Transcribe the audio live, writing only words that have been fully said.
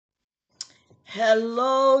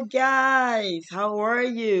Hello guys. How are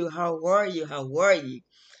you? How are you? How are you?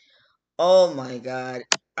 Oh my god.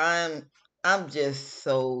 I'm I'm just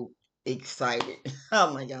so excited.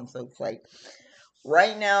 Oh my god, I'm so excited.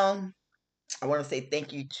 Right now, I want to say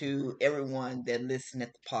thank you to everyone that listened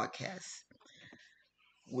at the podcast.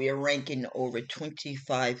 We're ranking over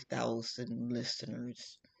 25,000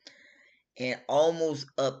 listeners and almost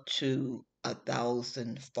up to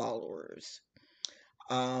 1,000 followers.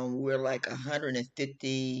 We're like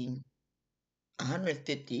 150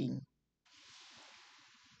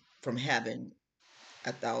 from having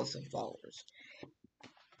 1,000 followers.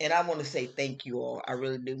 And I want to say thank you all. I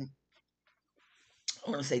really do.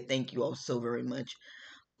 I want to say thank you all so very much.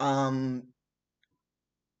 Um,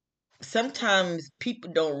 Sometimes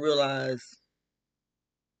people don't realize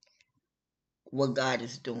what God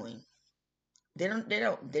is doing. They don't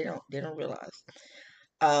realize.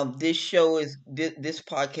 This show is this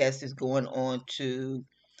podcast is going on to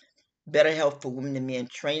Better Health for Women and Men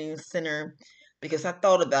Training Center because I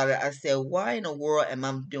thought about it. I said, why in the world am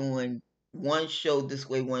I doing one show this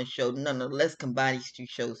way, one show? No, let's combine these two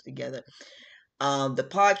shows together. The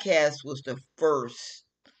podcast was the first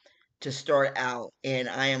to start out, and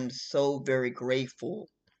I am so very grateful.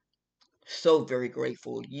 So very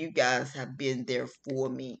grateful. You guys have been there for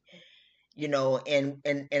me, and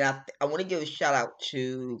I want to give a shout out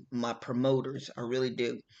to my promoters. I really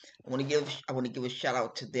do. I want to give a shout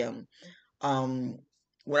out to them. Um,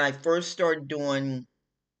 when I first started doing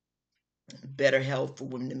Better Health for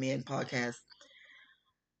Women and Men podcast,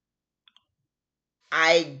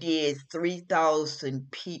 I did 3,000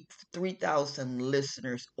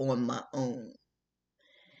 listeners on my own.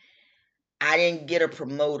 I didn't get a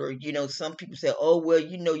promoter. Some people say, "Oh, well,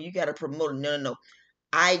 you got a promoter." No, no, no.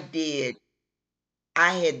 I did.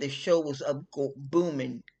 I had the show was up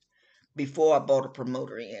booming before I bought a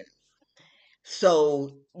promoter in.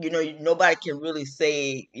 So, nobody can really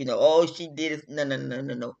say, "Oh, she did it." No, no, no,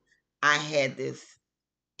 no, no. I had this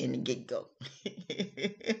in the get go.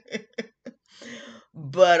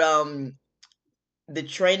 But the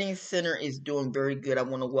training center is doing very good. I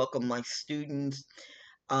want to welcome my students.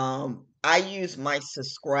 I use my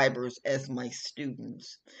subscribers as my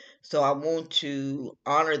students. So I want to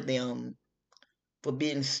honor them for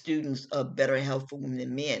being students of Better Health for Women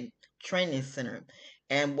and Men Training Center.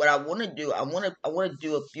 And what I want to do, I want to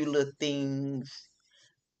do a few little things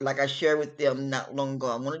like I shared with them not long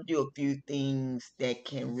ago. I want to do a few things that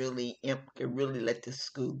can really let the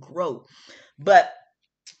school grow. But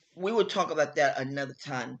we will talk about that another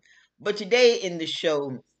time. But today in the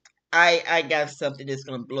show, I got something that's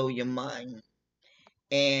gonna blow your mind.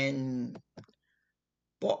 And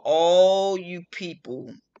for all you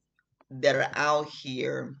people that are out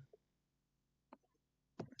here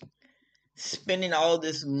spending all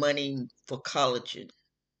this money for collagen,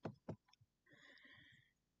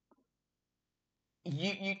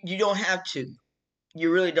 you don't have to.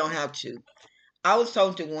 You really don't have to. I was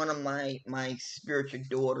talking to one of my spiritual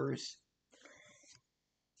daughters,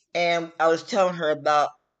 and I was telling her about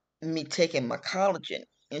me taking my collagen,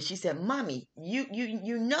 and she said, "Mommy,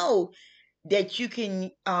 you know that you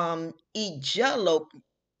can eat jello."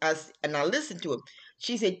 And I listened to her.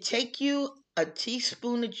 She said, "Take you a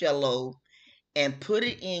teaspoon of jello and put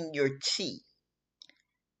it in your tea."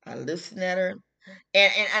 I listened at her,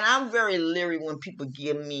 and I'm very leery when people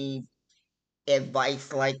give me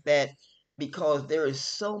advice like that because there is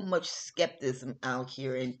so much skepticism out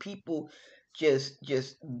here, and people just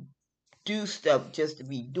do stuff just to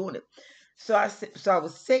be doing it. So I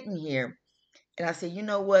was sitting here and I said, you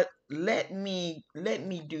know what? Let me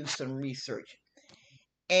do some research.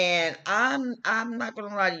 And I'm not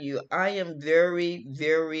gonna lie to you, I am very,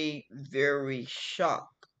 very, very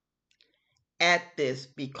shocked at this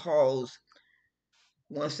because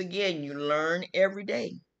once again, you learn every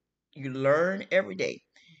day. You learn every day.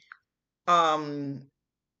 Um,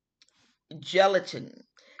 Gelatin.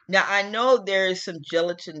 Now I know there is some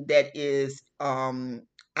gelatin that is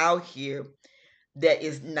out here that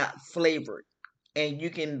is not flavored, and you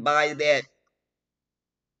can buy that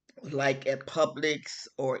like at Publix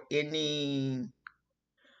or any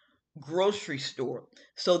grocery store.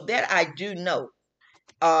 So that I do know.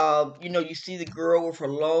 You see the girl with her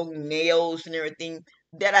long nails and everything.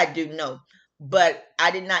 That I do know. But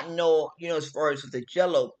I did not know, as far as with the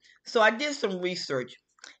jello. So I did some research,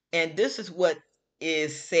 and this is what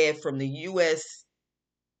is said from the USA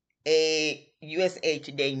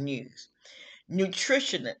Today News.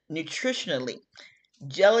 Nutritionally,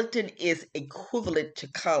 gelatin is equivalent to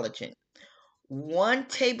collagen. 1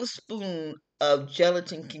 tablespoon of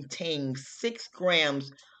gelatin contains 6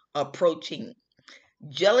 grams of protein.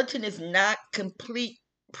 Gelatin is not complete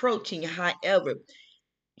protein, however,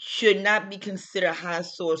 should not be considered a high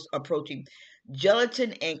source of protein.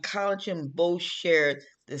 Gelatin and collagen both share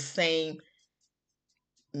the same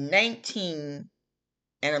 19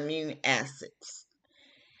 and amino acids.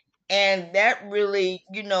 And that really,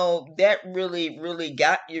 that really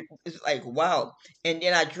got you. It's like, wow. And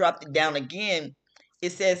then I dropped it down again.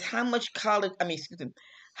 It says how much excuse me,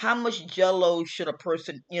 how much jello should a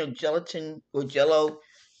person, gelatin or jello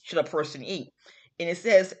should a person eat? And it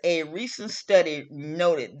says a recent study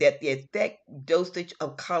noted that the effect dosage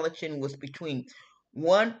of collagen was between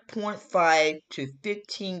 1.5 to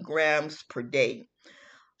 15 grams per day.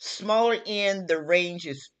 Smaller end, the range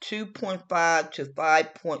is 2.5 to 5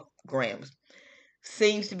 grams.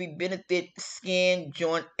 Seems to be benefit skin,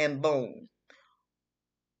 joint, and bone.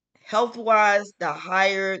 Health wise, the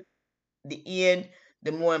higher the end,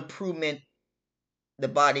 the more improvement the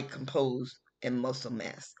body composed and muscle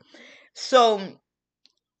mass. So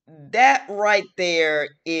that right there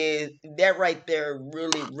really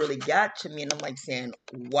got to me, and I'm like saying,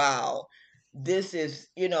 wow, this is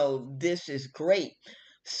great.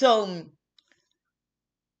 So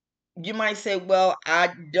you might say, well,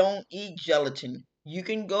 I don't eat gelatin. You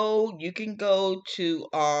can go to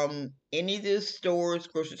any of the stores,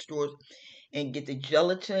 grocery stores, and get the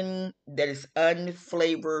gelatin that is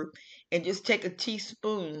unflavored, and just take a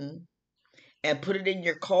teaspoon and put it in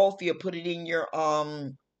your coffee or put it in your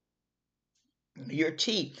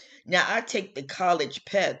tea. Now I take the college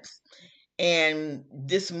peps, and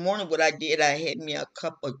this morning what I did, I had me a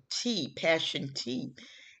cup of tea, passion tea,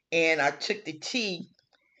 and I took the tea.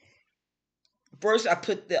 First I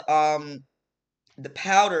put the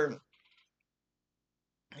powder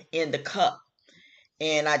in the cup,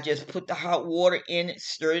 and I just put the hot water in it,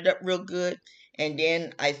 stirred it up real good, and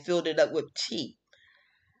then I filled it up with tea.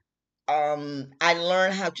 I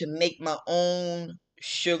learned how to make my own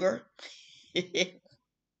sugar.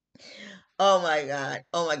 Oh my god.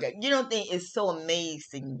 Oh my god. You don't think it's so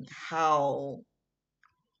amazing how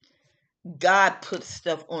God put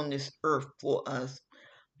stuff on this earth for us,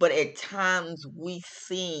 but at times we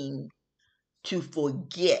seem to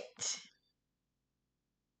forget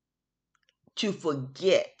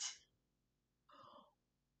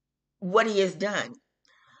what he has done.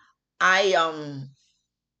 I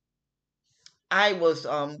I was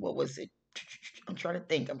what was it? I'm trying to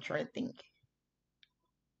think.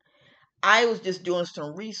 I was just doing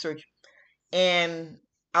some research, and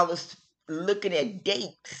I was looking at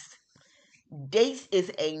dates. Dates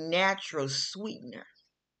is a natural sweetener.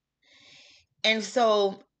 And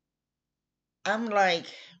so I'm like,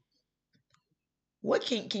 what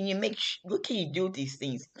can you do with these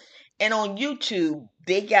things? And on YouTube,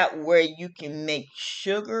 they got where you can make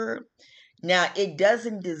sugar. Now it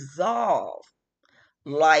doesn't dissolve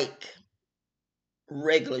like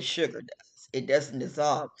regular sugar does. It doesn't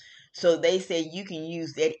dissolve. So they say you can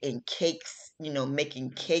use that in cakes,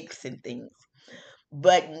 making cakes and things.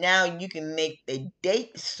 But now you can make the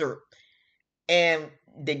date syrup, and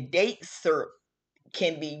the date syrup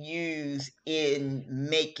can be used in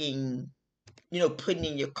making, putting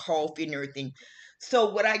in your coffee and everything.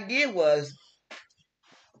 So what I did was,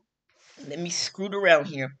 let me scoot around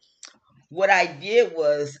here. What I did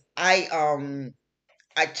was I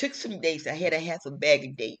took some dates. I had a half a bag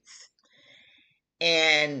of dates,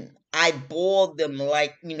 and I boiled them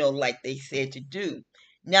like they said to do.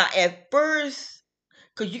 Now at first,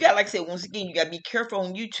 because you got, like I said, once again, you got to be careful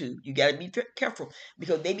on YouTube. You got to be careful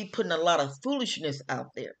because they be putting a lot of foolishness out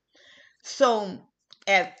there. So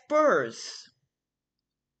at first,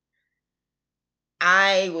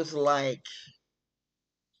 I was like,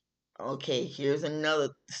 okay, here's another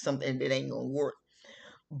something that ain't gonna work.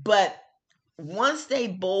 But once they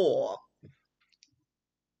boil,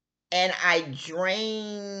 and I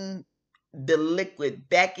drain the liquid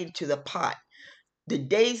back into the pot, the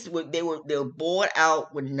days they were boiled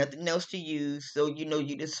out with nothing else to use, so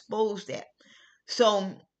you dispose that.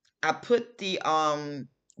 So I put the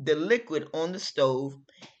liquid on the stove,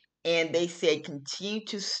 and they said continue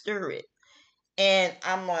to stir it. And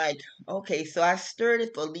I'm like, okay, so I stirred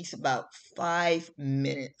it for at least about 5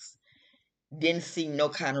 minutes. Didn't see no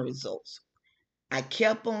kind of results. I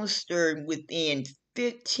kept on stirring. Within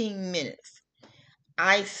 15 minutes,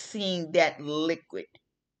 I seen that liquid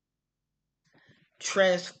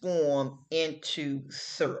transform into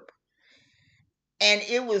syrup. And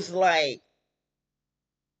it was like,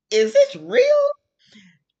 is this real?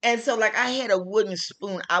 And so, like, I had a wooden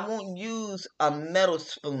spoon. I won't use a metal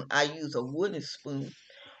spoon. I use a wooden spoon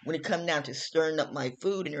when it come down to stirring up my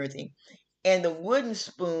food and everything. And the wooden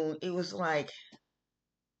spoon, it was like,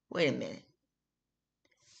 wait a minute.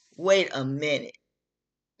 wait a minute.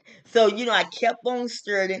 So, I kept on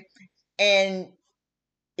stirring, and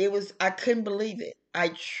I couldn't believe it. I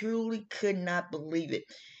truly could not believe it.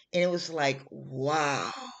 And it was like,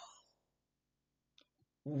 wow,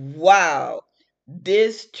 wow,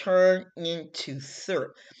 this turned into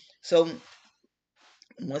syrup. So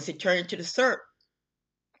once it turned into the syrup,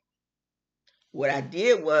 what I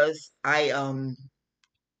did was pardon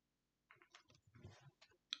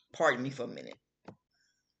me for a minute.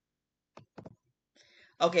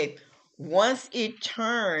 Okay, once it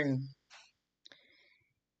turned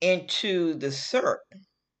into the syrup,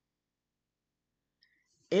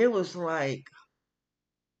 it was like,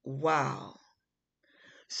 wow.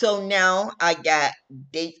 So now I got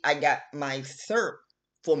my syrup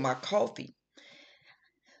for my coffee.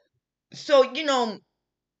 So,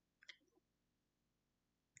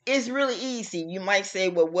 it's really easy. You might say,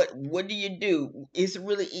 well, what do you do? It's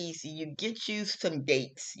really easy. You get you some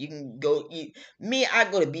dates. You can go I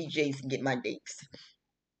go to BJ's and get my dates.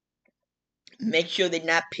 Make sure they're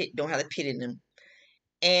not don't have a pit in them.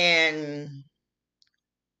 And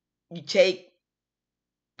you take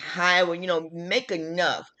Well, make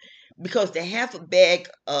enough, because the half a bag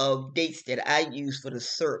of dates that I use for the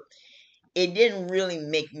syrup, it didn't really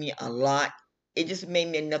make me a lot. It just made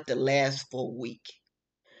me enough to last for a week.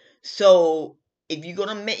 So if you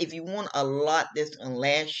want a lot that's gonna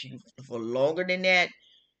last you for longer than that,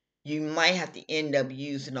 you might have to end up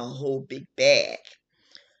using a whole big bag.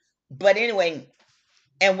 But anyway,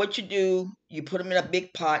 and what you do, you put them in a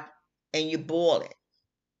big pot and you boil it.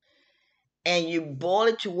 And you boil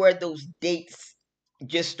it to where those dates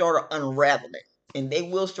just start unraveling. And they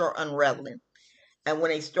will start unraveling. And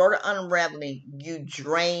when they start unraveling, you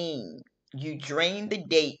drain the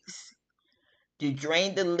dates, you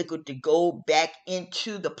drain the liquid to go back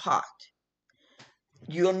into the pot.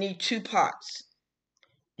 You'll need two pots.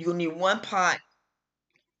 You'll need one pot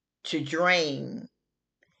to drain,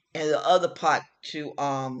 and the other pot to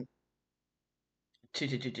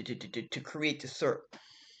create the syrup.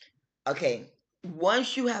 Okay.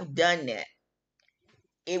 Once you have done that,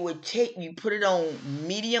 it would take you put it on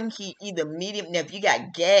medium heat, either medium. Now, if you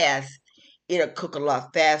got gas, it'll cook a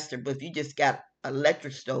lot faster. But if you just got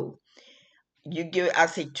electric stove, I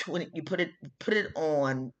say 20. You put it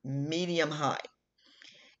on medium high,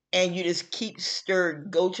 and you just keep stirring.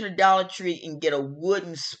 Go to the Dollar Tree and get a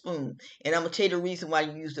wooden spoon. And I'm gonna tell you the reason why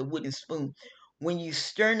you use the wooden spoon. When you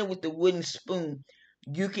stir it with the wooden spoon,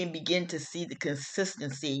 you can begin to see the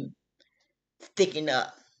consistency thicken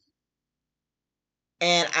up.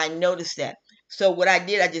 And I noticed that. So what I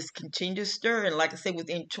did, I just continued to stir, and like I said,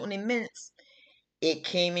 within 20 minutes, it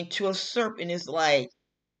came into a syrup, and it's like,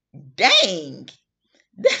 dang,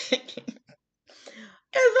 it's like,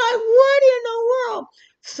 what in the world?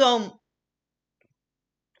 So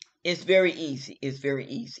it's very easy. It's very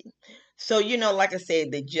easy. So, like I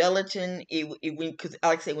said, the gelatin, because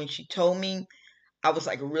like I said, when she told me, I was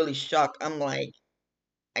like really shocked. I'm like,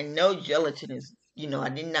 I know gelatin is, I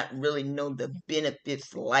did not really know the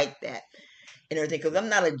benefits like that and everything, because I'm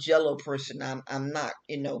not a jello person. I'm not,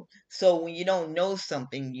 So when you don't know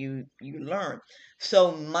something, you learn.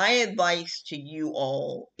 So my advice to you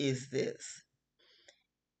all is this: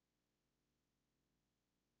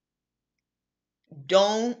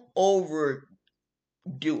 don't overdo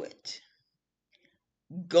it.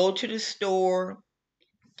 Go to the store,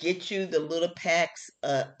 get you the little packs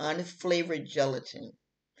of unflavored gelatin,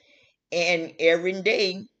 and every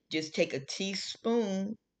day just take a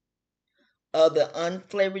teaspoon of the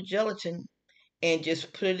unflavored gelatin and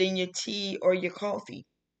just put it in your tea or your coffee,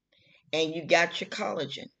 and you got your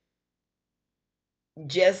collagen.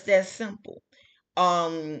 Just that simple.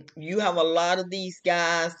 You have a lot of these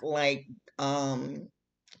guys like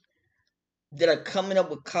that are coming up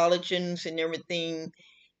with collagens and everything,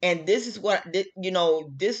 and this is what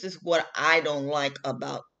I don't like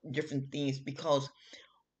about different things, because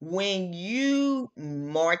when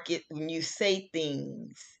when you say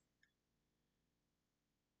things,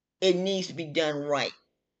 it needs to be done right.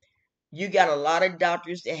 You got a lot of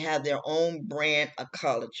doctors that have their own brand of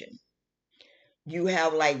collagen. You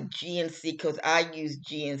have like GNC, because I use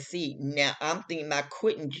GNC. Now I'm thinking about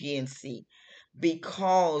quitting GNC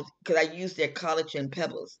because I use their collagen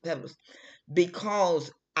pebbles,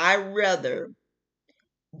 because I rather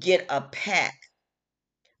get a pack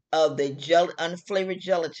of the unflavored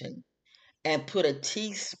gelatin and put a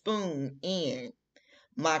teaspoon in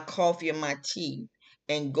my coffee or my tea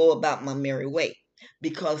and go about my merry way,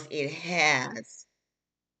 because it has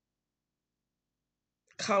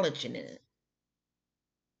collagen in it.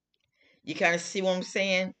 You kind of see what I'm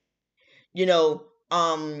saying? You know,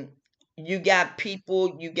 um, You got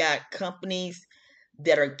people, you got companies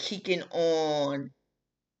that are kicking on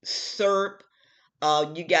syrup.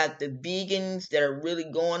 You got the vegans that are really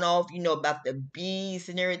going off, about the bees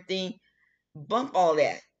and everything. Bump all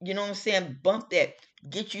that. You know what I'm saying? Bump that.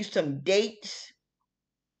 Get you some dates.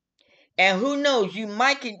 And who knows, you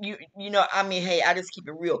might can I mean, hey, I just keep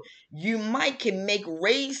it real. You might can make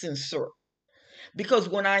raisin syrup. Because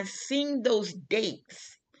when I seen those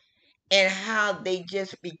dates and how they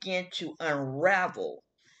just begin to unravel,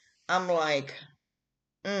 I'm like,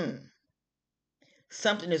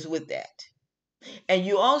 something is with that. And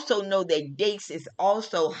you also know that dates is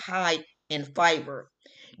also high in fiber.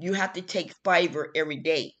 You have to take fiber every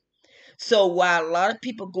day. So while a lot of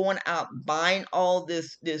people going out buying all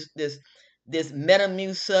this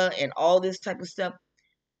Metamucil and all this type of stuff,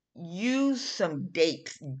 use some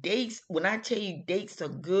dates. Dates, when I tell you dates are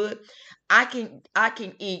good, I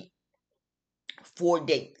can eat 4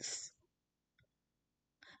 dates.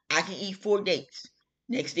 I can eat 4 dates.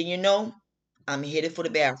 Next thing you know, I'm headed for the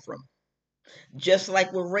bathroom. Just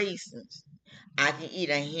like with raisins. I can eat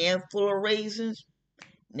a handful of raisins.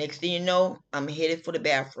 Next thing you know, I'm headed for the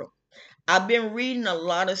bathroom. I've been reading a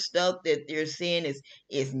lot of stuff that they're saying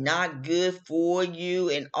is not good for you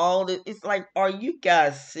and all that. It's like, are you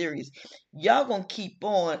guys serious? Y'all gonna keep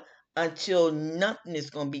on until nothing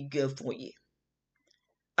is gonna be good for you.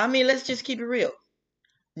 I mean, let's just keep it real.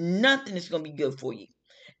 Nothing is gonna be good for you.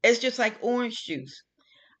 It's just like orange juice.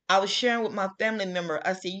 I was sharing with my family member.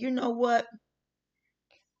 I said, you know what?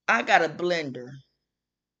 I got a blender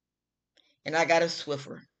and I got a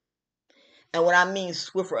Swiffer. And when I mean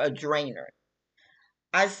Swiffer, a drainer.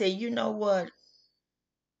 I say, you know what?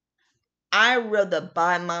 I rather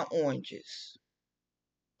buy my oranges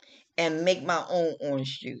and make my own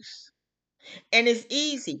orange juice. And it's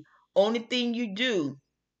easy. Only thing you do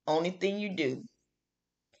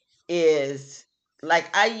is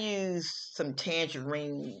like I use some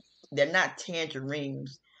tangerine. They're not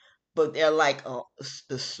tangerines, but they're like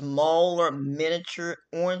the smaller miniature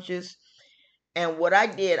oranges. And what I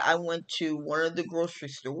did, I went to one of the grocery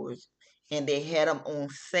stores and they had them on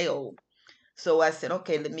sale. So I said,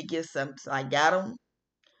 okay, let me get some. So I got them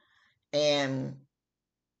and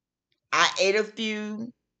I ate a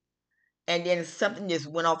few, and then something just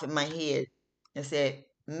went off in my head and said,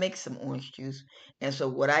 make some orange juice. And so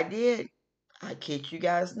what I did, I kid you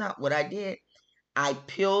guys not, what I did, I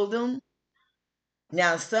peeled them.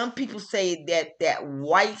 Now, some people say that that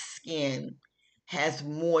white skin has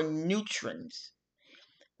more nutrients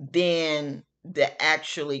than the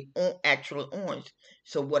actual orange.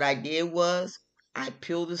 So what I did was I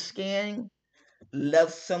peeled the skin,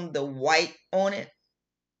 left some of the white on it,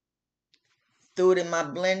 threw it in my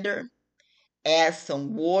blender, add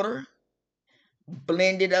some water,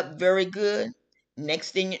 blend it up very good.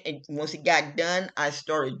 Next thing, once it got done, I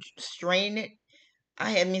started straining it. I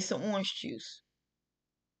had me some orange juice,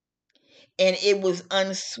 and it was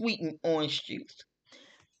unsweetened orange juice.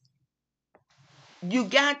 You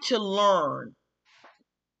got to learn.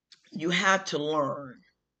 You have to learn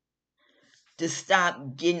to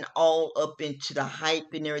stop getting all up into the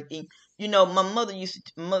hype and everything. My mother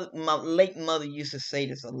my late mother used to say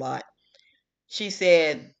this a lot. She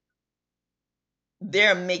said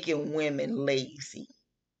they're making women lazy.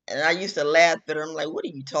 And I used to laugh at her. I'm like, what are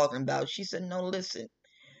you talking about? She said, no, listen.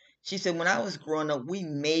 She said, when I was growing up, we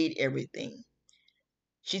made everything.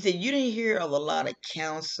 She said, you didn't hear of a lot of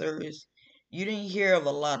counselors. You didn't hear of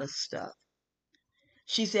a lot of stuff.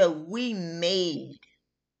 She said, we made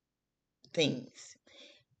things.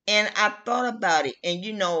 And I thought about it. And,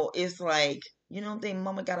 it's like, I think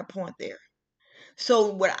mama got a point there.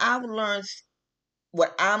 So what I'm learning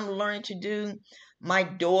to do, my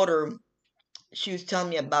daughter, she was telling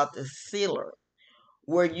me about the sealer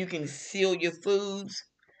where you can seal your foods.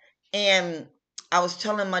 And I was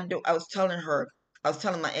telling my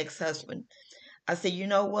ex-husband, I said, you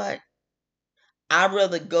know what? I'd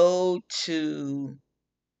rather go to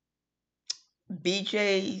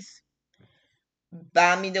BJ's,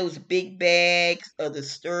 buy me those big bags of the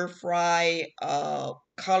stir fry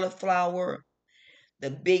cauliflower,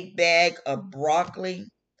 the big bag of broccoli,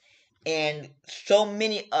 and so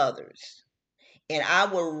many others. And I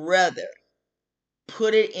would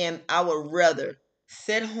rather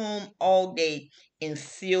sit home all day in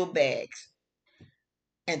sealed bags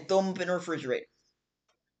and throw them up in the refrigerator.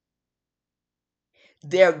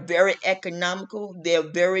 They're very economical. They're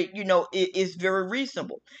very, it's very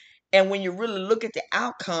reasonable. And when you really look at the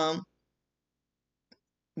outcome,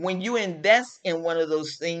 when you invest in one of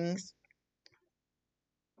those things,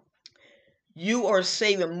 you are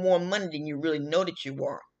saving more money than you really know that you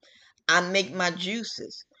are. I make my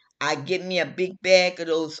juices. I get me a big bag of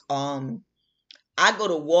those. I go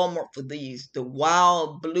to Walmart for these, the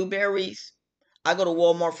wild blueberries. I go to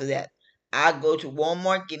Walmart for that. I go to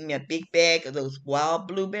Walmart, get me a big bag of those wild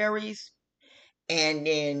blueberries, and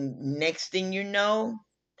then next thing you know,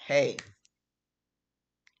 hey,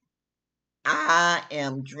 I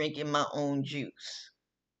am drinking my own juice.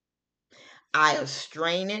 I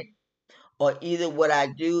strain it, or either what I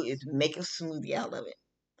do is make a smoothie out of it.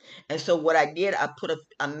 And so what I did,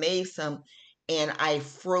 I made some, and I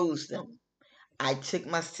froze them. I took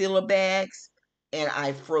my sealer bags and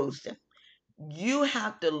I froze them. You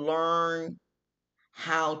have to learn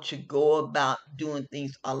how to go about doing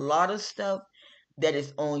things. A lot of stuff that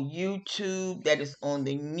is on YouTube, that is on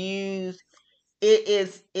the news,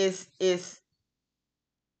 it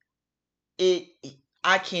it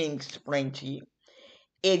I can't explain to you.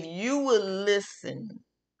 If you would listen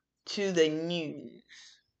to the news,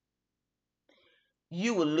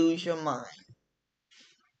 you will lose your mind.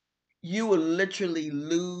 You will literally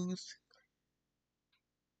lose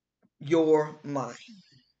your mind.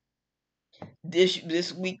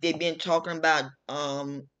 This week they've been talking about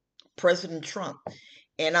President Trump,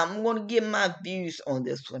 and I'm going to give my views on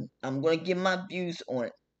this one. I'm going to give my views on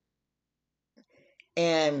it,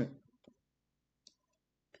 and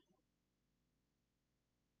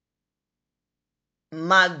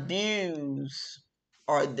my views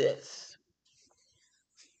are this: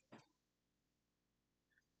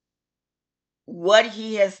 what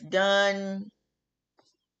he has done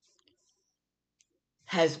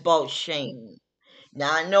has brought shame. Now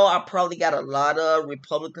I know I probably got a lot of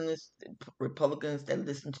Republicans that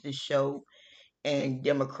listen to the show, and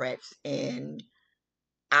Democrats, and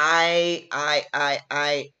I I I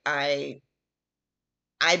I I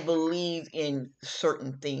I believe in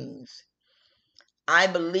certain things. I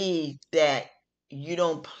believe that you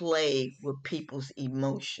don't play with people's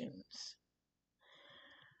emotions.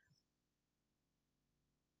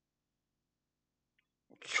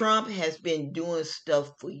 Trump has been doing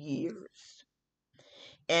stuff for years.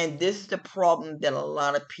 And this is the problem that a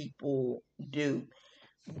lot of people do.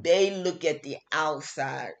 They look at the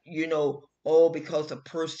outside, oh, because a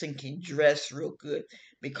person can dress real good,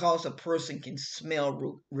 because a person can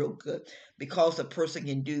smell real good, because a person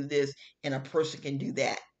can do this and a person can do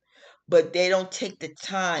that. But they don't take the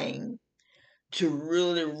time to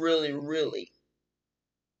really, really, really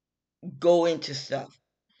go into stuff.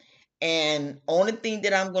 And only thing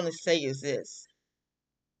that I'm going to say is this: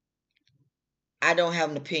 I don't have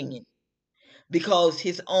an opinion because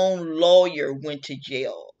his own lawyer went to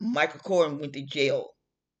jail. Michael Cohen went to jail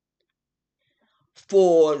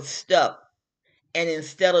for stuff. And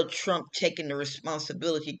instead of Trump taking the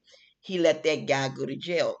responsibility, he let that guy go to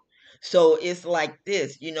jail. So it's like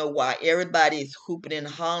this, why everybody is hooping and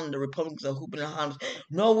hollering, the Republicans are hooping and hollering.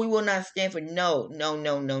 No, we will not stand for no, no,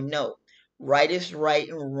 no, no, no. Right is right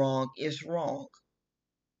and wrong is wrong.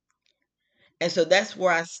 And so that's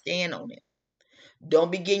where I stand on it.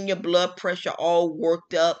 Don't be getting your blood pressure all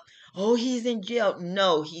worked up. Oh, he's in jail.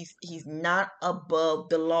 No, he's not above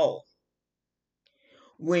the law.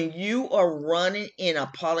 When you are running in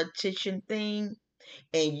a politician thing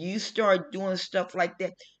and you start doing stuff like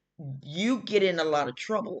that, you get in a lot of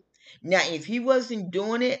trouble. Now, if he wasn't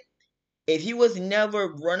doing it, if he was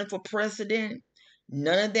never running for president,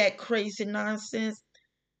 none of that crazy nonsense,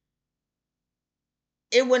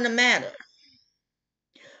 it wouldn't have mattered.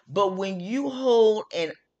 But when you hold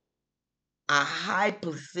a high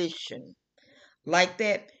position like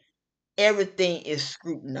that, everything is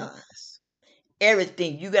scrutinized.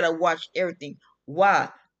 Everything. You got to watch everything. Why?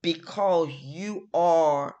 Because you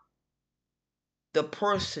are the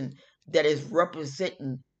person that is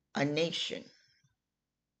representing a nation.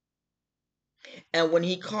 And when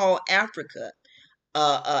he called Africa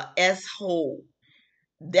S-hole,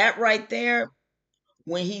 that right there,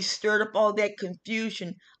 when he stirred up all that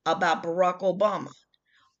confusion about Barack Obama,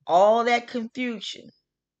 all that confusion.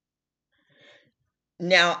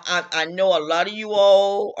 Now, I know a lot of you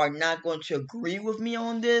all are not going to agree with me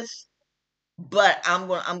on this, but I'm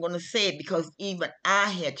going to say it because even I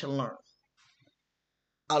had to learn.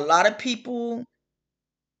 A lot of people,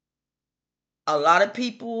 a lot of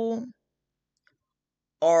people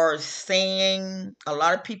are saying, a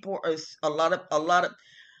lot of people are a lot of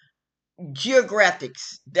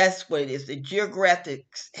geographics. That's what it is. The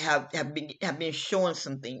geographics have been showing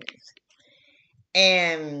some things,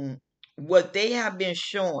 and what they have been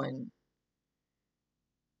showing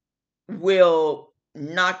will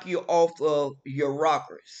knock you off of your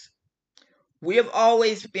rockers. We have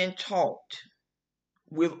always been taught.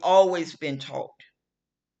 We've always been taught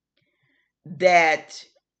that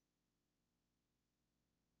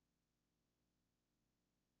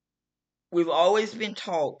we've always been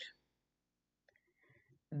taught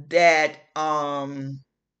that oh,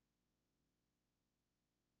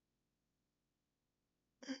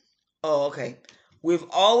 okay. We've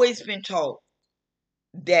always been taught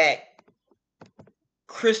that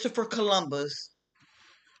Christopher Columbus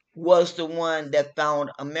was the one that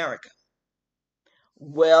found America.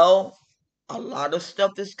 Well, a lot of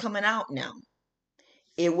stuff is coming out now.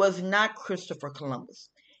 It was not Christopher Columbus.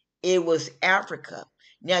 It was Africa.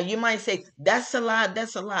 Now you might say that's a lie,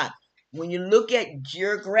 that's a lie. When you look at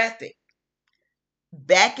geographic,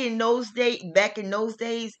 back in those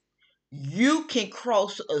days, you can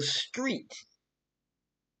cross a street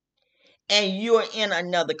and you're in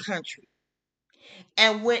another country.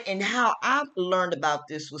 And how I've learned about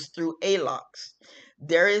this was through ALOX.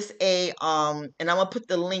 There is and I'm gonna put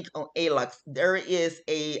the link on ALOX. There is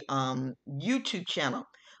a YouTube channel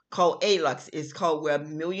called ALOX. It's called Where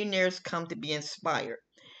Millionaires Come to Be Inspired.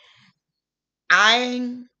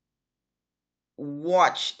 I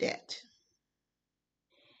watched that,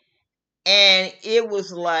 and it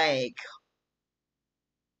was like,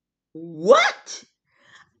 what?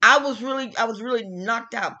 I was really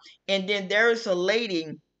knocked out. And then there's a lady,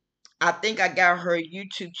 I think I got her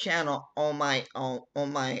YouTube channel on my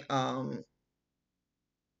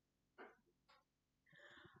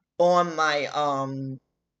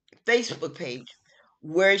Facebook page,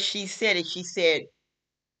 where she said it. She said,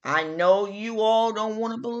 I know you all don't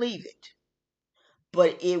want to believe it,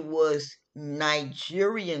 but it was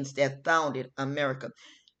Nigerians that founded America.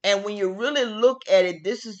 And when you really look at it,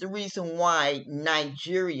 this is the reason why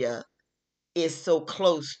Nigeria is so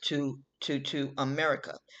close to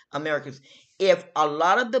Americans. If a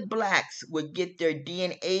lot of the blacks would get their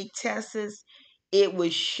DNA tests, it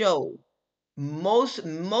would show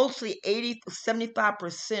mostly 80 to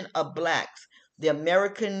 75% of blacks,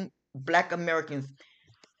 the black Americans,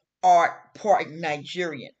 are part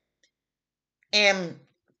Nigerian. And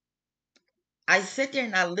I sit there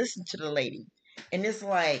and I listen to the lady, and it's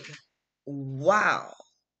like, wow,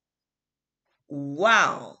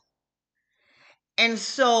 wow. And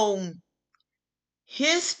so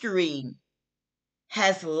history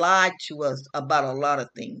has lied to us about a lot of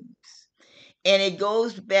things. And it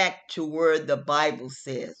goes back to where the Bible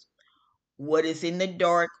says, what is in the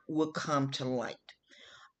dark will come to light.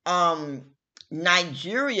 Um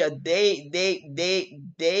Nigeria, they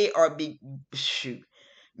are big shoot.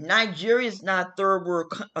 Nigeria is not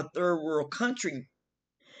a third world country.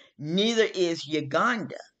 Neither is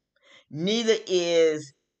Uganda. Neither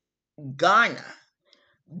is Ghana.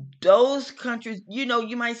 Those countries,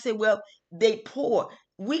 you might say, well, they poor.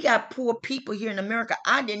 We got poor people here in America.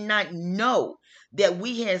 I did not know that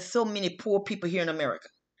we had so many poor people here in America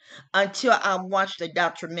until I watched the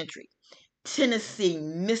documentary. Tennessee,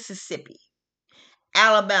 Mississippi,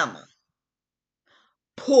 Alabama,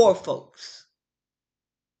 poor folks.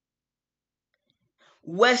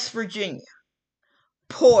 West Virginia,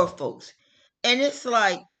 poor folks. And it's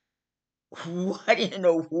like, what in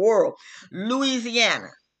the world? Louisiana.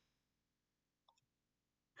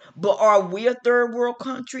 But are we a third world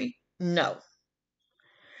country? No.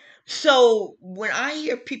 So when I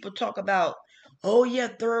hear people talk about, oh yeah,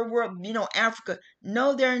 third world, Africa,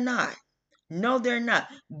 no, they're not. No, they're not.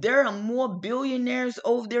 There are more billionaires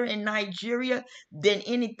over there in Nigeria than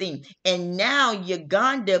anything. And now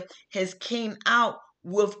Uganda has came out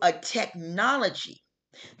with a technology.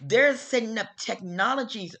 They're setting up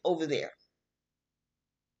technologies over there.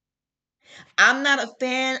 I'm not a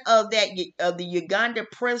fan of the Uganda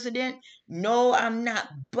president. No, I'm not.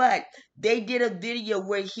 But they did a video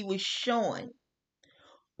where he was showing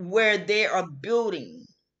where they are building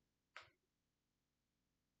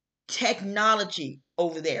technology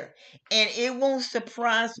over there. And it won't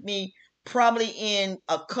surprise me, probably in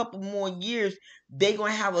a couple more years, they're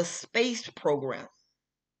going to have a space program.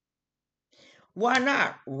 Why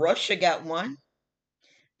not? Russia got one.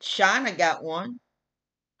 China got one.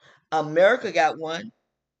 America got one.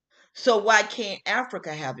 So why can't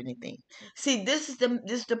Africa have anything? See, this is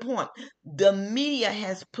the point. The media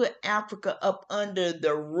has put Africa up under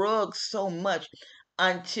the rug so much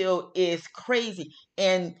until it's crazy.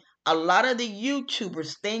 And a lot of the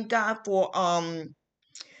YouTubers, thank God for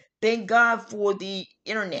the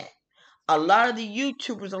internet. A lot of the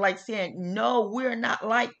YouTubers are like saying, no, we're not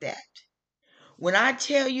like that. When I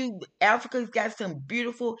tell you Africa's got some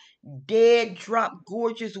beautiful, dead, drop,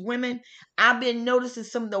 gorgeous women, I've been noticing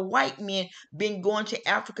some of the white men been going to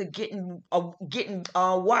Africa getting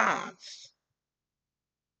wives.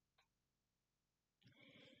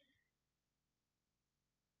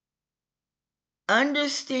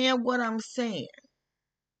 Understand what I'm saying?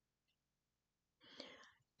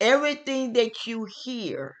 Everything that you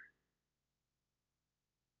hear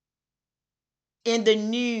in the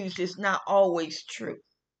news is not always true.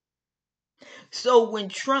 So when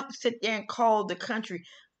Trump sat there and called the country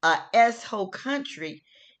a S-hole country,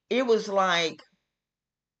 it was like,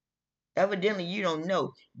 evidently you don't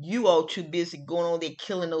know. You all too busy going on there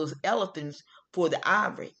killing those elephants for the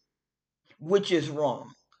ivory, which is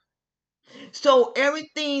wrong. So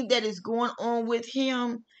everything that is going on with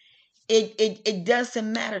him, it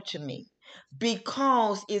doesn't matter to me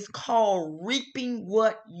because it's called reaping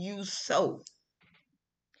what you sow.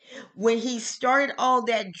 When he started all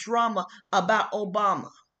that drama about Obama,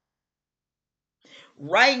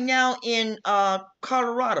 right now in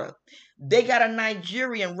Colorado, they got a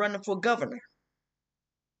Nigerian running for governor.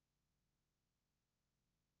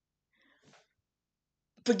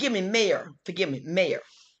 Forgive me, mayor. Forgive me, mayor.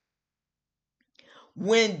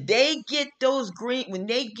 When they get those green, when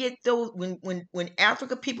they get those, when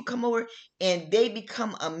Africa people come over and they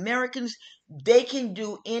become Americans, they can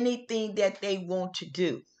do anything that they want to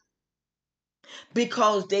do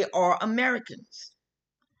because they are Americans.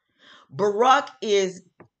 Barack is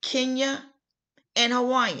Kenya and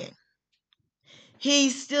Hawaiian.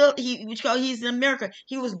 He's still because he's in America.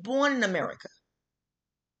 He was born in America.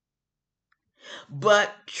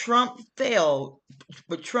 But Trump failed.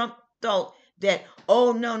 But Trump thought that,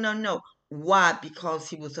 oh, no, no, no. Why? Because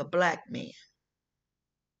he was a black man.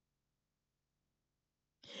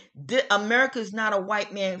 America is not a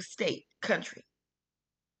white man's state, country.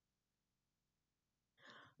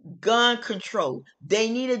 Gun control. They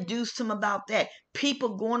need to do something about that.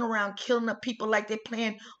 People going around killing up people like they're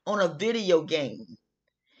playing on a video game.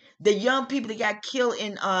 The young people that got killed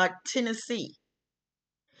in Tennessee.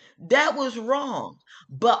 That was wrong.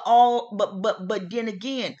 But then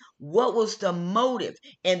again, what was the motive?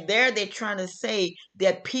 And there they're trying to say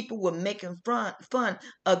that people were making fun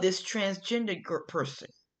of this transgender person.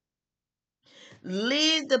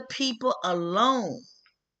 Leave the people alone.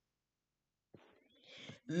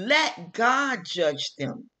 Let God judge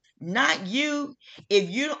them, not you. If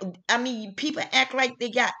you don't, I mean, people act like they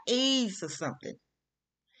got AIDS or something.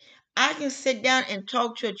 I can sit down and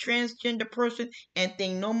talk to a transgender person and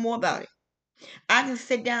think no more about it. I can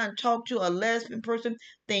sit down and talk to a lesbian person,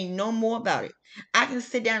 think no more about it. I can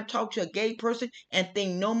sit down and talk to a gay person and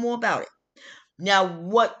think no more about it. Now,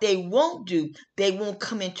 what they won't do, they won't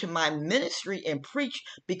come into my ministry and preach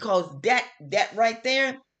because that right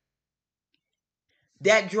there,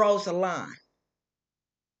 that draws a line.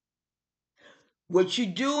 What you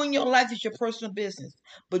do in your life is your personal business,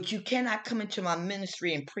 but you cannot come into my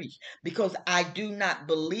ministry and preach because I do not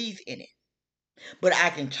believe in it. But I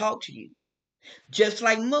can talk to you. Just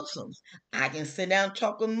like Muslims, I can sit down and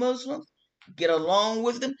talk with Muslims, get along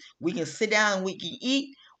with them. We can sit down and we can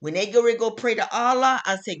eat. When they go to go pray to Allah,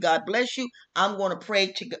 I say, God bless you. I'm going to pray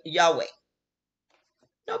to Yahweh.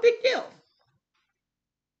 No big deal.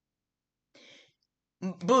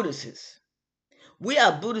 Buddhists. We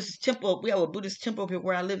have a Buddhist temple. We have a Buddhist temple here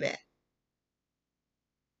where I live at.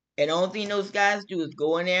 And the only thing those guys do is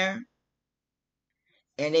go in there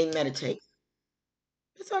and they meditate.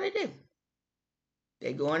 That's all they do.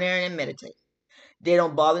 They go in there and they meditate. They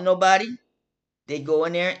don't bother nobody. They go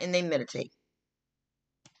in there and they meditate.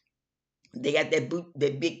 They got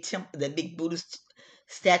that big temple, that big Buddhist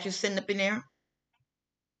statue sitting up in there.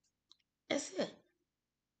 That's it.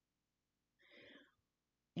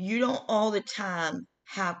 You don't all the time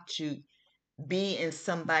have to be in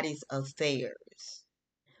somebody's affairs.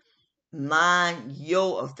 Mind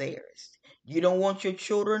your affairs. You don't want your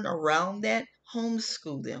children around that?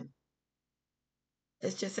 Homeschool them.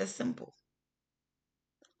 It's just as simple.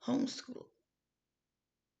 Homeschool.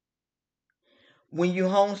 When you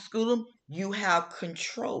homeschool them, you have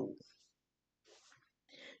control.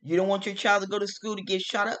 You don't want your child to go to school to get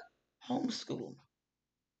shot up? Homeschool them.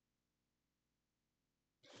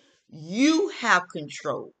 You have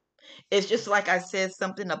control. It's just like I said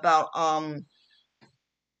something about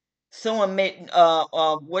someone made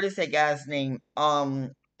what is that guy's name? Oh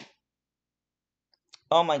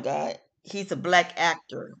my God. He's a black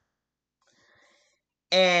actor.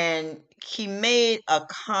 And he made a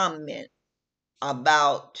comment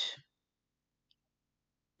about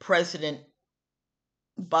President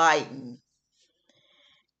Biden.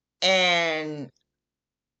 And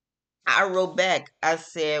I wrote back, I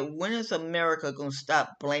said, when is America going to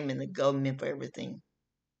stop blaming the government for everything?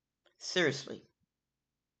 Seriously.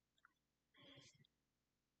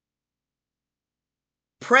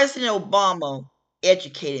 President Obama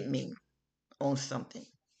educated me on something.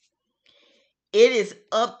 It is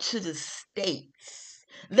up to the states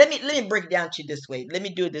Let me break it down to you this way. Let me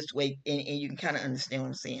do it this way, and you can kind of understand what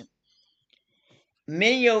I'm saying.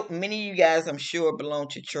 Many of you guys, I'm sure, belong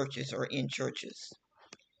to churches or in churches.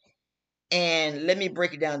 And let me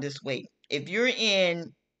break it down this way. If you're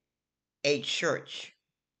in a church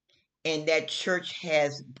and that church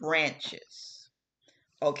has branches,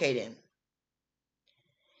 okay, then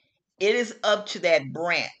it is up to that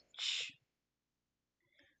branch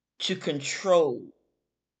to control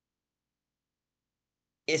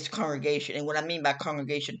its congregation. And what I mean by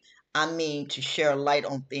congregation, I mean to share light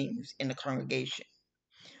on things in the congregation.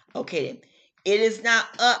 Okay, then it is not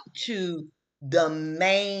up to the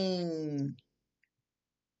main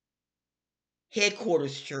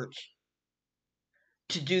headquarters church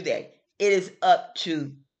to do that. It is up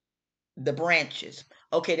to the branches.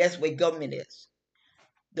 Okay, that's where government is.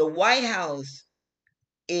 The White House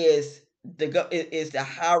is the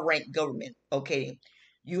high rank government. Okay,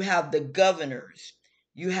 you have the governors,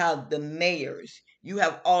 you have the mayors, you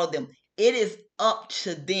have all of them. It is up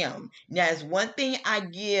to them. Now, it's one thing I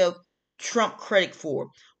give Trump credit for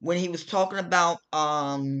when he was talking about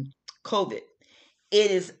COVID.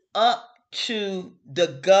 It is up to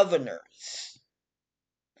the governors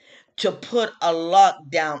to put a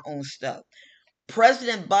lockdown on stuff.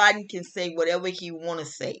 President Biden can say whatever he want to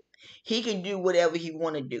say. He can do whatever he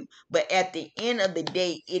want to do. But at the end of the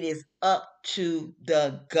day, it is up to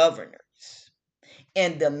the governors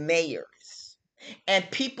and the mayors. And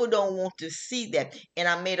people don't want to see that. And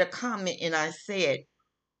I made a comment and I said,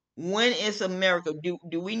 when is America?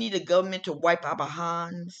 Do we need a government to wipe our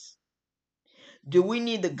behinds? Do we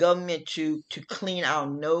need the government to clean our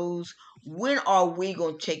nose? When are we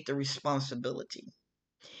going to take the responsibility?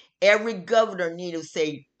 Every governor need to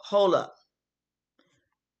say, hold up,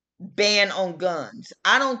 ban on guns.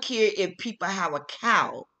 I don't care if people have a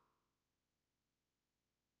cow.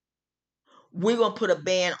 We're gonna put a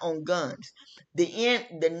ban on guns.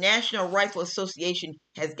 The National Rifle Association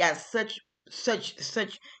has got such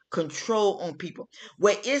control on people.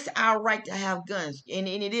 Well, it's our right to have guns, and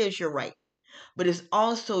it is your right, but it's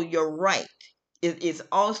also your right. It's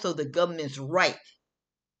also the government's right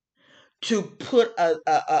to put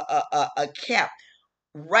a cap.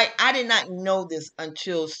 Right, I did not know this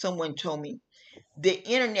until someone told me. The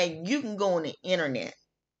internet, you can go on the internet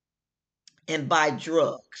and buy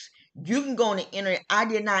drugs. You can go on the internet. I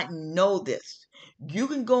did not know this. You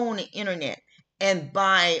can go on the internet and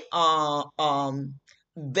buy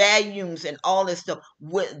volumes and all this stuff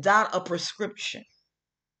without a prescription.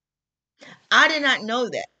 I did not know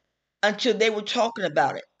that until they were talking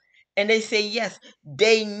about it. And they say, yes,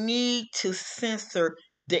 they need to censor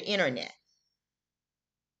the internet.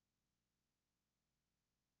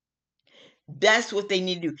 That's what they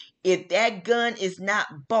need to do. If that gun is not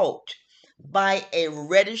bought by a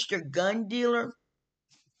registered gun dealer,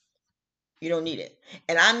 you don't need it.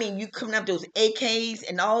 And I mean, you coming up those AKs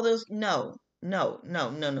and all those. No, no, no,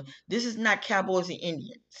 no, no. This is not cowboys and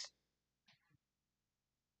Indians.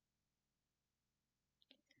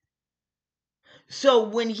 So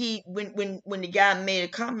when the guy made a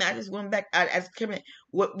comment, I just went back. I asked him,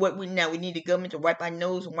 what we now we need the government to wipe our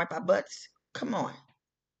nose and wipe our butts. Come on,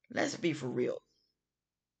 let's be for real.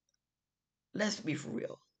 Let's be for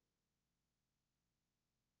real.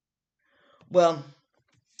 Well,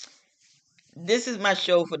 this is my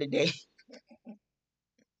show for the day.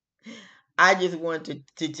 I just wanted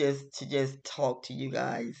to just talk to you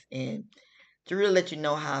guys and to really let you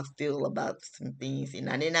know how I feel about some things. And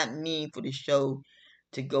I did not mean for the show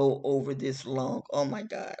to go over this long. Oh my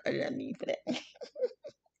God, I did not mean for that.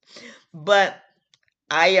 But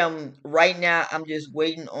I am right now. I'm just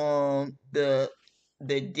waiting on the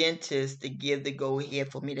dentist to give the go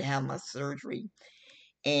ahead for me to have my surgery.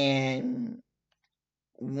 And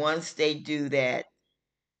once they do that,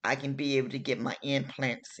 I can be able to get my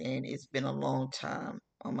implants in. It's been a long time.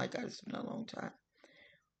 Oh my God, it's been a long time.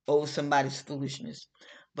 Oh, somebody's foolishness.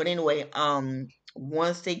 But anyway,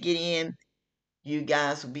 once they get in, you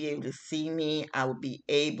guys will be able to see me. I will be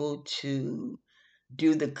able to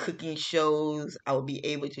do the cooking shows. I will be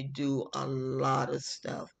able to do a lot of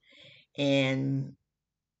stuff. And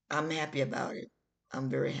I'm happy about it. I'm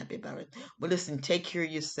very happy about it. But listen, take care of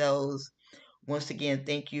yourselves. Once again,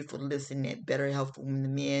 thank you for listening at Better Health for Women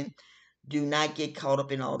and Men. Do not get caught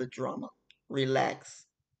up in all the drama. Relax.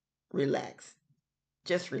 Relax.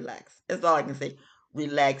 Just relax. That's all I can say.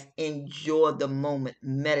 Relax. Enjoy the moment.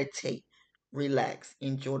 Meditate. Relax.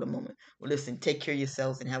 Enjoy the moment. Well, listen, take care of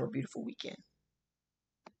yourselves and have a beautiful weekend.